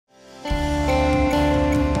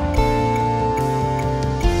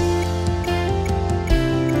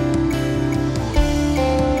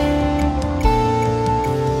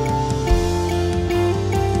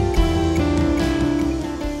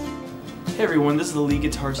everyone, this is the lead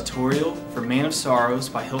guitar tutorial for Man of Sorrows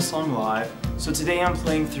by Hillsong Live. So today I'm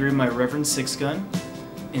playing through my Reverend 6-gun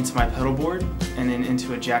into my pedal board and then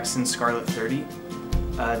into a Jackson Scarlett 30.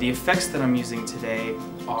 The effects that I'm using today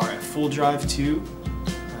are a Fulldrive 2,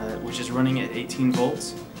 which is running at 18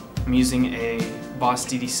 volts. I'm using a Boss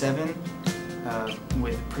DD7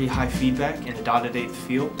 with pretty high feedback and a dotted eighth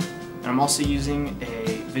feel. And I'm also using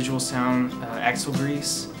a Visual Sound Axel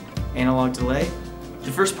grease analog delay.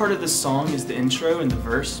 The first part of this song is the intro and the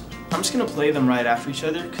verse. I'm just going to play them right after each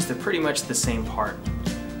other because they're pretty much the same part.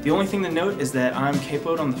 The only thing to note is that I'm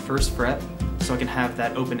capoed on the first fret, so I can have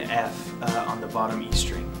that open F on the bottom E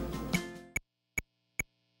string.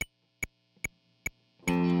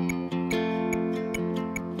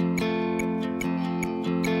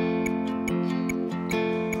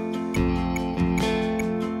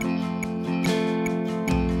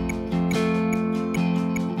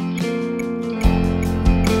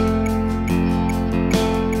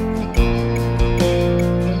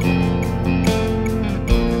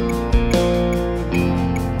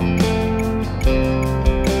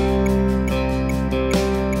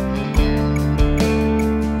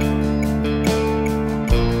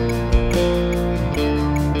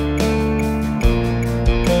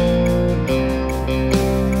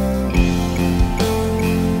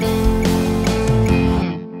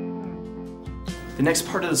 The next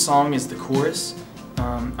part of the song is the chorus.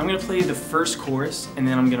 I'm going to play the first chorus and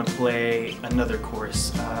then I'm going to play another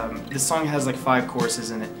chorus. This song has like 5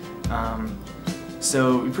 choruses in it.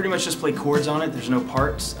 So we pretty much just play chords on it, there's no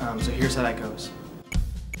parts, so here's how that goes.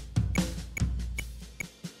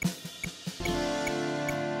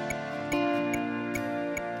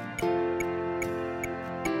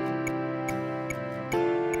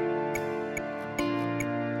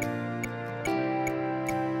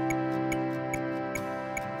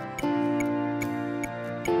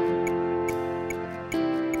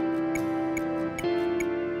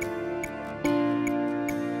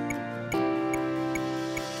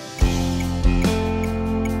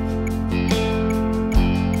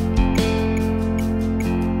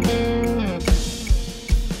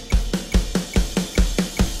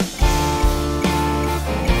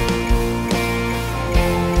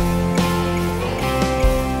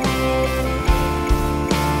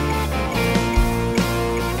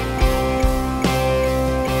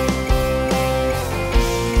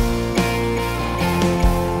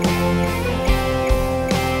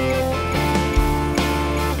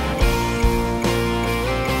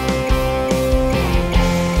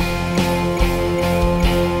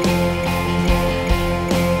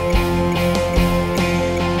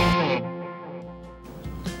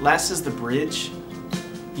 Last is the bridge.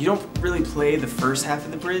 You don't really play the first half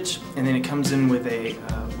of the bridge, and then it comes in with a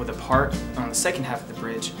part on the second half of the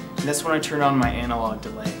bridge, and that's when I turn on my analog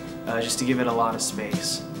delay, just to give it a lot of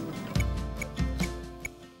space.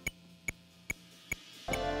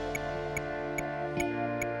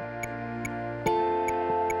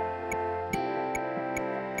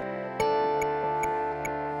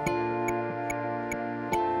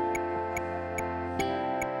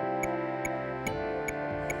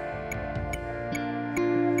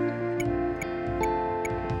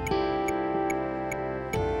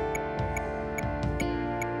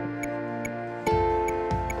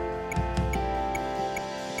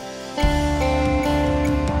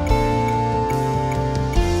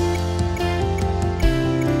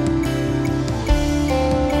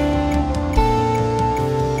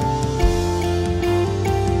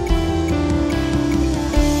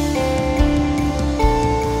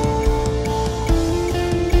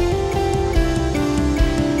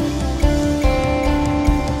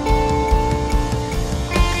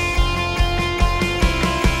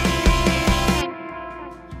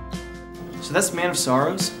 So that's Man of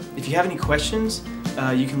Sorrows. If you have any questions,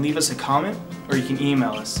 you can leave us a comment or you can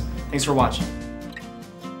email us. Thanks for watching.